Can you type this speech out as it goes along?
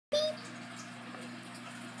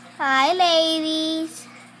Hi, ladies.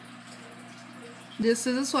 This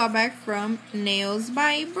is a swap bag from Nails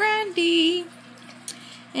by Brandy.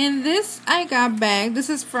 And this I got back. This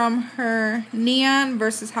is from her Neon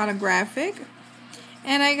versus Holographic.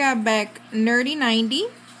 And I got back Nerdy 90.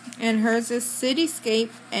 And hers is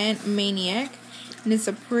Cityscape and Maniac. And it's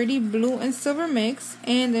a pretty blue and silver mix.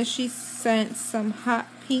 And then she sent some hot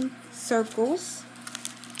pink circles.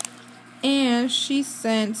 And she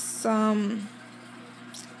sent some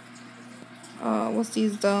what's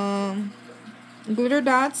these, the glitter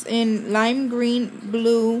dots in lime green,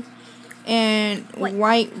 blue, and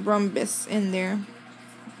white rhombus in there.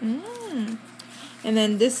 And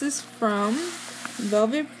then this is from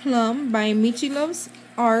Velvet Plum by Michi Loves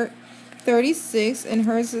Art 36, and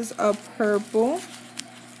hers is a purplish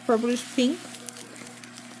pink.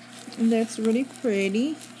 And that's really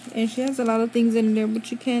pretty. And she has a lot of things in there,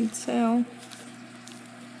 but you can't tell.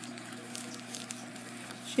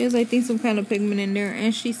 She has, I think, some kind of pigment in there.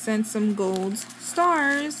 And she sent some gold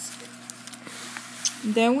stars.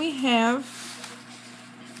 Then we have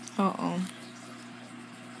Honky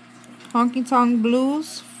Tonk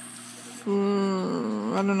Blues. I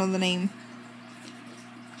don't know the name.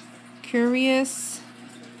 Curious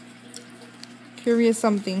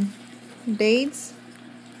something. Dates.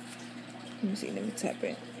 Let me see. Let me tap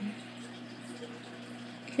it.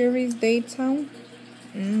 Curious Daytime.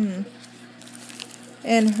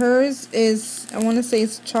 And hers is, I want to say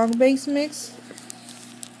it's chalk base mix.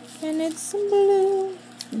 And it's some blue.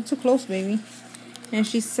 You're too close, baby. And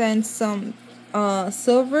she sent some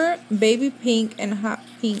silver, baby pink, and hot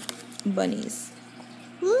pink bunnies.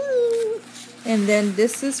 Woo! And then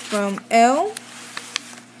this is from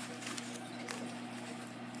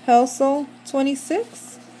Helso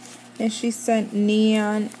 26. And she sent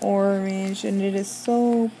neon orange, and it is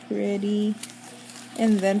so pretty.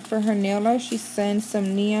 And then for her nail art, she sent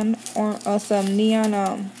some neon orange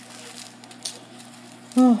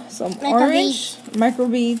micro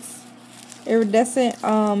beads, iridescent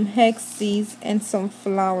hex seeds, and some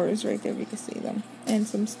flowers right there. You can see them, and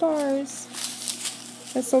some stars.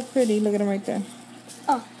 That's so pretty. Look at them right there.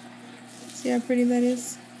 Oh, see how pretty that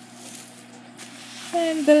is.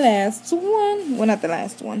 And the last one, well, not the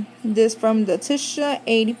last one. This from the Tisha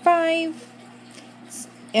 85.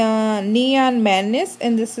 Neon Madness,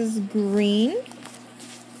 and this is green.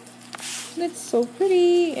 It's so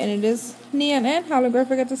pretty, and it is neon and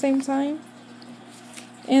holographic at the same time.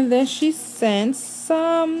 And then she sent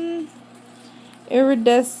some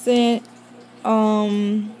iridescent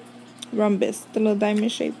rhombus, the little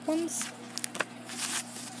diamond shaped ones.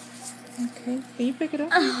 Okay, can you pick it up?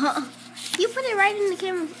 You put it right in the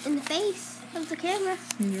camera, in the face of the camera.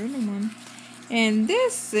 You're the one. And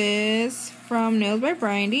this is from Nails by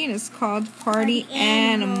Brandy, and it's called Party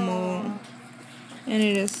Animal. And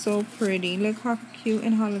it is so pretty. Look how cute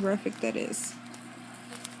and holographic that is.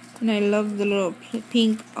 And I love the little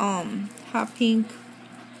pink, hot pink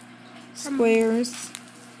squares.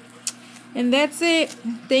 And that's it.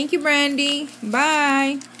 Thank you, Brandy.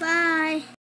 Bye. Bye.